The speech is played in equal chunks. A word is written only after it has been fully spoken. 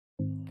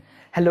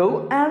Hello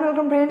and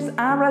welcome friends,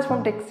 I am Raj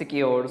from take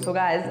secure. So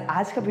guys,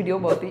 आज का video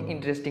बहुत ही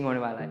interesting होने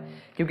वाला है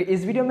क्योंकि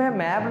इस वीडियो में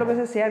मैं आप लोगों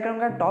से शेयर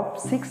करूंगा टॉप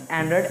 6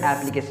 एंड्रॉयड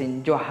एप्लीकेशन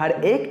जो हर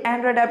एक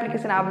एंड्रॉयड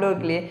एप्लीकेशन आप लोगों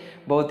के लिए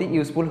बहुत ही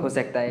यूजफुल हो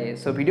सकता है।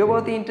 सो वीडियो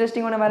बहुत ही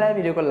इंटरेस्टिंग होने वाला है,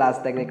 वीडियो को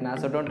लास्ट तक देखना।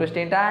 So don't waste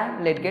any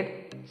time, let's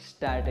get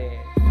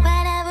started.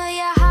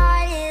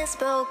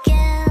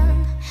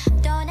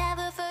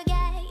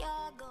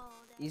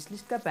 इस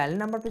लिस्ट का पहले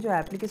नंबर पे जो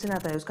एप्लीकेशन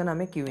आता है उसका नाम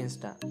है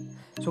क्विंस्टा।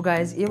 सो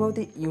गाइस, ये बहुत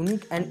ही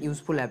यूनिक एंड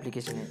यूजफुल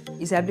एप्लीकेशन है।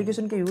 इस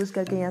एप्लीकेशन को यूज़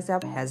करके यहाँ से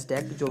आप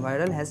हैशटैग, जो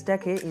वायरल हैशटैग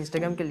है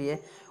इंस्टाग्राम के लिए,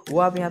 वो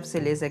आप यहाँ से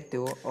ले सकते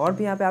हो। और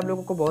भी यहाँ पे आप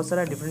लोगों को बहुत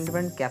सारा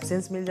डिफरेंट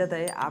कैप्शंस मिल जाता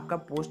है आपका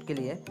पोस्ट के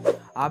लिए।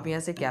 आप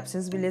यहाँ से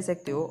कैप्शंस भी ले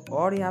सकते हो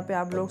और यहाँ पे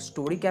आप लोग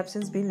स्टोरी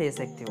कैप्शंस भी ले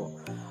सकते हो।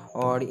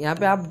 और यहाँ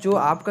पे आप जो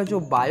आपका जो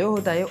बायो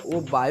होता है वो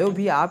बायो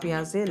भी आप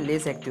यहाँ से ले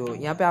सकते हो।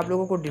 यहाँ पे आप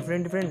लोगों को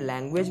डिफरेंट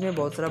लैंग्वेज में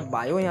बहुत सारा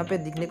बायो यहाँ पे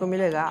दिखने को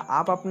मिलेगा।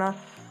 आप अपना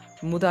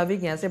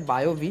मुताबिक यहाँ से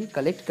बायो भी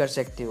कलेक्ट कर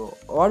सकते हो।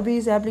 और भी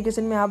इस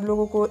एप्लीकेशन में आप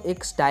लोगों को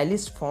एक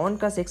स्टाइलिश फ़ॉन्ट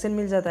का सेक्शन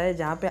मिल जाता है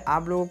जहाँ पे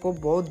आप लोगों को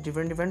बहुत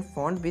डिफरेंट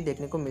फ़ॉन्ट भी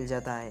देखने को मिल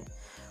जाता है।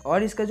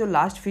 और इसका जो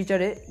लास्ट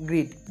फीचर है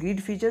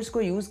ग्रिड फीचर्स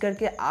को यूज़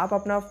करके आप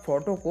अपना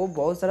फ़ोटो को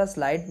बहुत सारा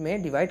स्लाइड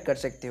में डिवाइड कर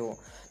सकते हो।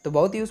 तो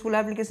बहुत ही यूज़फुल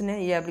एप्लीकेशन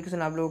है ये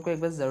एप्लीकेशन, आप लोगों को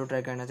एक बार ज़रूर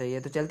ट्राई करना चाहिए।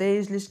 तो चलते हैं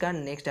इस लिस्ट का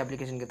नेक्स्ट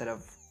एप्लीकेशन की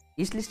तरफ।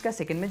 इस लिस्ट का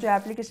सेकंड में जो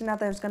एप्लीकेशन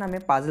आता है उसका नाम है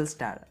पजल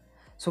स्टार।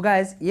 सो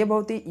गाइस, ये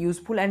बहुत ही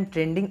यूज़फुल एंड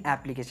ट्रेंडिंग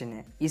एप्लीकेशन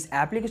है। इस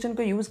एप्लीकेशन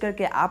को यूज़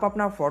करके आप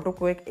अपना फ़ोटो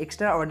को एक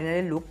एक्स्ट्रा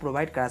ऑर्डिनरी लुक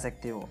प्रोवाइड करा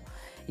सकते हो।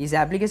 इस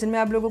एप्लीकेशन में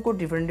आप लोगों को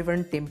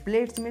डिफरेंट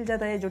टेम्पलेट्स मिल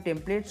जाता है, जो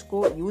टेम्पलेट्स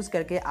को यूज़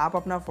करके आप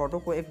अपना फ़ोटो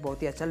को एक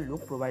बहुत ही अच्छा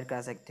लुक प्रोवाइड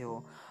करा सकते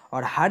हो।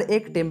 और हर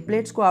एक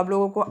टेम्पलेट्स को आप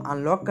लोगों को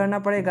अनलॉक करना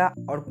पड़ेगा।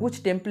 और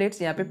कुछ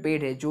टेम्पलेट्स यहाँ पे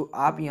पेड है जो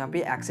आप यहाँ पे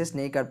एक्सेस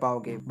नहीं कर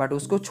पाओगे, बट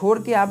उसको छोड़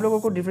के आप लोगों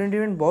को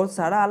डिफरेंट बहुत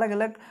सारा अलग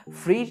अलग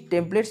फ्री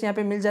टेम्पलेट्स यहाँ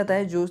पे मिल जाता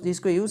है जो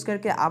जिसको यूज़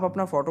करके आप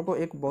अपना फ़ोटो को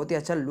एक बहुत ही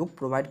अच्छा लुक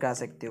प्रोवाइड करा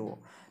सकते हो।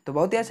 तो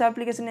बहुत ही अच्छा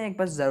एप्लीकेशन है, एक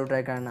बार ज़रूर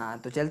ट्राई करना।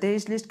 तो चलते हैं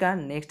इस लिस्ट का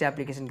नेक्स्ट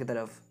एप्लीकेशन की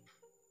तरफ।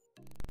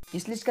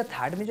 इस लिस्ट का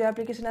थर्ड में जो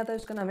एप्लीकेशन आता है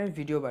उसका नाम है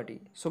वीडियो पार्टी।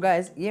 सो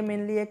गाइस, ये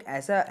मेनली एक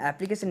ऐसा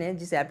एप्लीकेशन है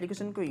जिस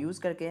एप्लीकेशन को यूज़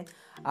करके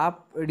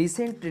आप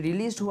रिसेंट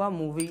रिलीज हुआ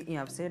मूवी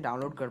यहाँ से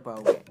डाउनलोड कर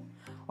पाओगे।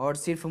 और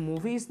सिर्फ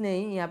मूवीज़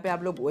नहीं, यहाँ पे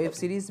आप लोग वेब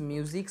सीरीज़,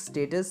 म्यूज़िक,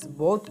 स्टेटस,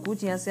 बहुत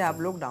कुछ यहाँ से आप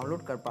लोग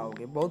डाउनलोड कर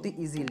पाओगे बहुत ही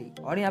इजीली।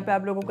 और यहाँ पे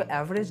आप लोगों को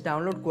एवरेज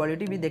डाउनलोड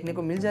क्वालिटी भी देखने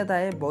को मिल जाता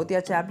है। बहुत ही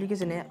अच्छा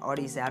एप्लीकेशन है। और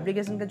इस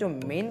एप्लीकेशन का जो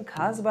मेन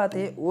खास बात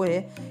है वो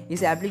है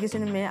इस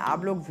एप्लीकेशन में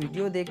आप लोग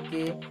वीडियो देख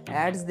के,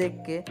 एड्स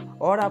देख के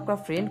और आपका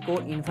फ्रेंड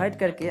को इन्वाइट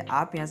करके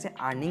आप यहाँ से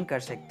अर्निंग कर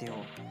सकते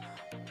हो।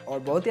 और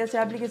बहुत ही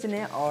अच्छा एप्लीकेशन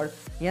है और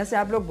यहाँ से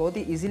आप लोग बहुत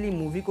ही इजीली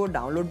मूवी को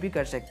डाउनलोड भी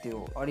कर सकते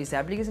हो। और इस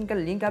एप्लीकेशन का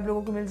लिंक आप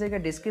लोगों को मिल जाएगा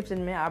डिस्क्रिप्शन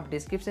में। आप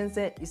डिस्क्रिप्शन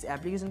से इस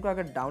एप्लीकेशन को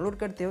अगर डाउनलोड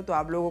करते हो तो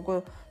आप लोगों को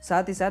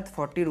साथ ही साथ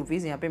 40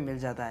 रुपीज़ यहाँ पे मिल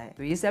जाता है।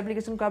 तो इस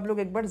एप्लीकेशन को आप लोग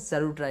एक बार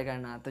ज़रूर ट्राई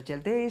करना। तो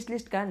चलते हैं इस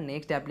लिस्ट का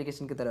नेक्स्ट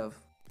एप्लीकेशन की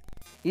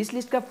तरफ। इस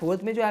लिस्ट का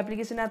फोर्थ में जो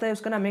एप्लीकेशन आता है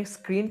उसका नाम है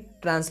स्क्रीन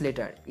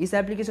ट्रांसलेटर। इस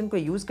एप्लीकेशन को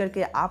यूज़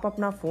करके आप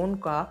अपना फ़ोन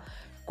का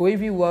कोई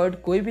भी वर्ड,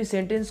 कोई भी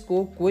सेंटेंस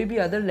को कोई भी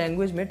अदर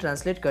लैंग्वेज में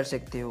ट्रांसलेट कर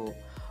सकते हो।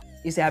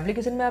 इस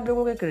एप्लीकेशन में आप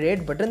लोगों को एक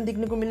रेड बटन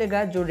दिखने को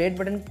मिलेगा, जो रेड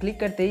बटन क्लिक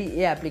करते ही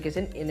ये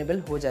एप्लीकेशन इनेबल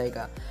हो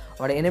जाएगा।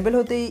 और इनेबल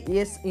होते ही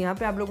ये यहाँ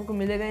पे आप लोगों को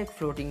मिलेगा एक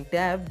फ्लोटिंग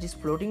टैब, जिस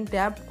फ्लोटिंग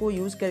टैब को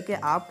यूज़ करके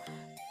आप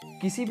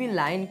किसी भी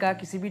लाइन का,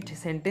 किसी भी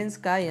सेंटेंस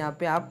का यहाँ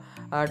पे आप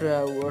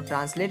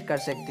ट्रांसलेट कर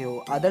सकते हो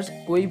अदर्स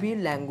कोई भी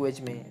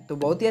लैंग्वेज में। तो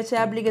बहुत ही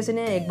अच्छा एप्लीकेशन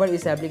है, एक बार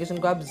इस एप्लीकेशन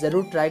को आप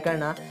ज़रूर ट्राई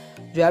करना।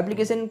 जो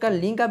एप्लीकेशन का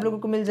लिंक आप लोगों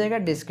को मिल जाएगा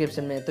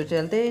डिस्क्रिप्शन में। तो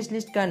चलते हैं इस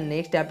लिस्ट का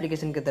नेक्स्ट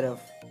एप्लीकेशन की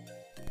तरफ।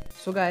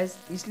 सो गाइस,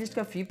 इस लिस्ट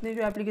का फिफ्थ में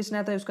जो एप्लीकेशन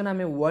आता है उसका नाम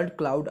है world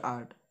cloud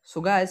art.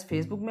 So guys,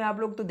 Facebook में आप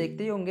लोग तो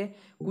देखते ही होंगे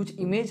कुछ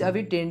इमेज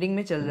अभी ट्रेंडिंग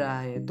में चल रहा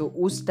है, तो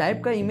उस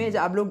टाइप का इमेज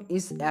आप लोग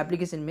इस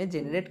एप्लीकेशन में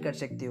जनरेट कर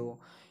सकते हो।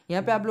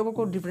 यहाँ पे आप लोगों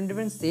को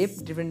different shape,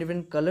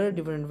 different colour,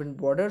 different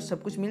border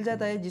सब कुछ मिल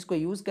जाता है जिसको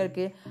यूज़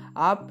करके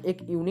आप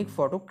एक यूनिक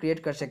फ़ोटो क्रिएट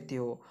कर सकते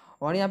हो।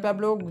 और यहाँ पे आप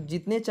लोग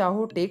जितने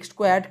चाहो टेक्स्ट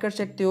को ऐड कर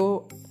सकते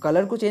हो,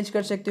 कलर को चेंज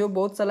कर सकते हो,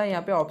 बहुत सारा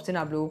यहाँ पे ऑप्शन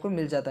आप लोगों को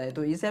मिल जाता है।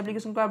 तो इस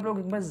एप्लीकेशन को आप लोग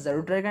एक बार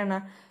ज़रूर ट्राई करना।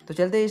 तो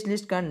चलते हैं इस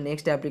लिस्ट का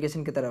नेक्स्ट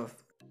एप्लीकेशन की तरफ।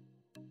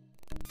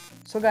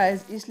 सो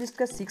गाइस, इस लिस्ट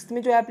का सिक्स्थ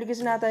में जो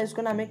एप्लीकेशन आता है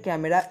उसका नाम है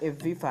कैमरा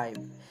FV5।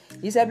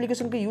 इस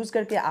एप्लीकेशन को यूज़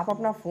करके आप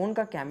अपना फ़ोन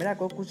का कैमरा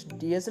को कुछ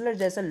DSLR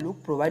जैसा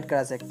लुक प्रोवाइड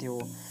करा सकते हो।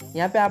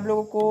 यहाँ पे आप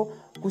लोगों को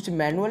कुछ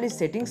मैनुअली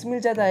सेटिंग्स मिल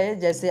जाता है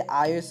जैसे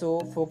ISO,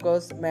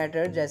 फोकस,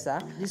 मैटर जैसा,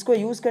 जिसको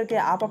यूज़ करके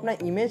आप अपना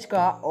इमेज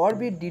का और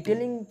भी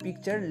डिटेलिंग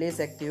पिक्चर ले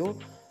सकते हो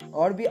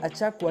और भी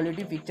अच्छा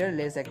क्वालिटी पिक्चर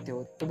ले सकते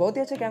हो। तो बहुत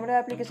ही अच्छा कैमरा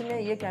एप्लीकेशन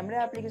है। ये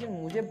कैमरा एप्लीकेशन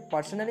मुझे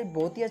पर्सनली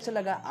बहुत ही अच्छा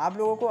लगा, आप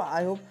लोगों को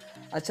आई होप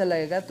अच्छा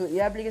लगेगा। तो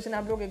ये एप्लीकेशन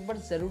आप लोग एक बार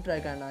ज़रूर ट्राई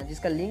करना,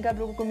 जिसका लिंक आप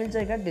लोगों को मिल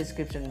जाएगा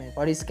डिस्क्रिप्शन में।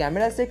 और इस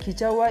कैमरा से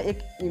खींचा हुआ एक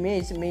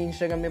इमेज मैं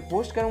इंस्टाग्राम में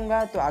पोस्ट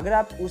करूँगा, तो अगर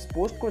आप उस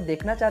पोस्ट को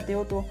देखना चाहते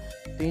हो तो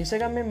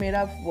इंस्टाग्राम में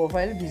मेरा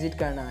प्रोफाइल विजिट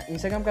करना।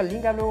 इंस्टाग्राम का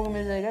लिंक आप लोगों को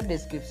मिल जाएगा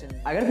डिस्क्रिप्शन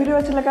में। अगर वीडियो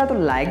अच्छा लगा तो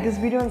like this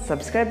video and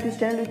subscribe this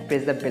channel with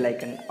press the bell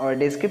icon. और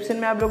डिस्क्रिप्शन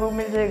में आप लोगों को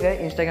मिल जाएगा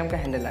इंस्टाग्राम का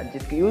हैंडल,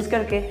 जिसको यूज़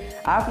करके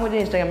आप मुझे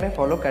इंस्टाग्राम में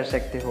फॉलो कर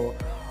सकते हो।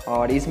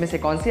 और इसमें से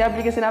कौन सी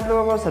एप्लीकेशन आप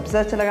लोगों को सबसे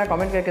अच्छा लगा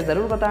कमेंट करके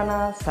ज़रूर बताना।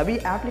 सभी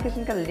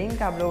एप्लीकेशन का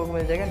लिंक आप लोगों को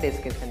मिल जाएगा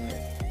डिस्क्रिप्शन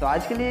में। तो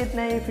आज के लिए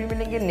इतना ही, फिर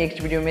मिलेंगे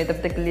नेक्स्ट वीडियो में।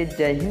 तब तक के लिए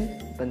जय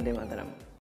हिंद, वंदे मातरम।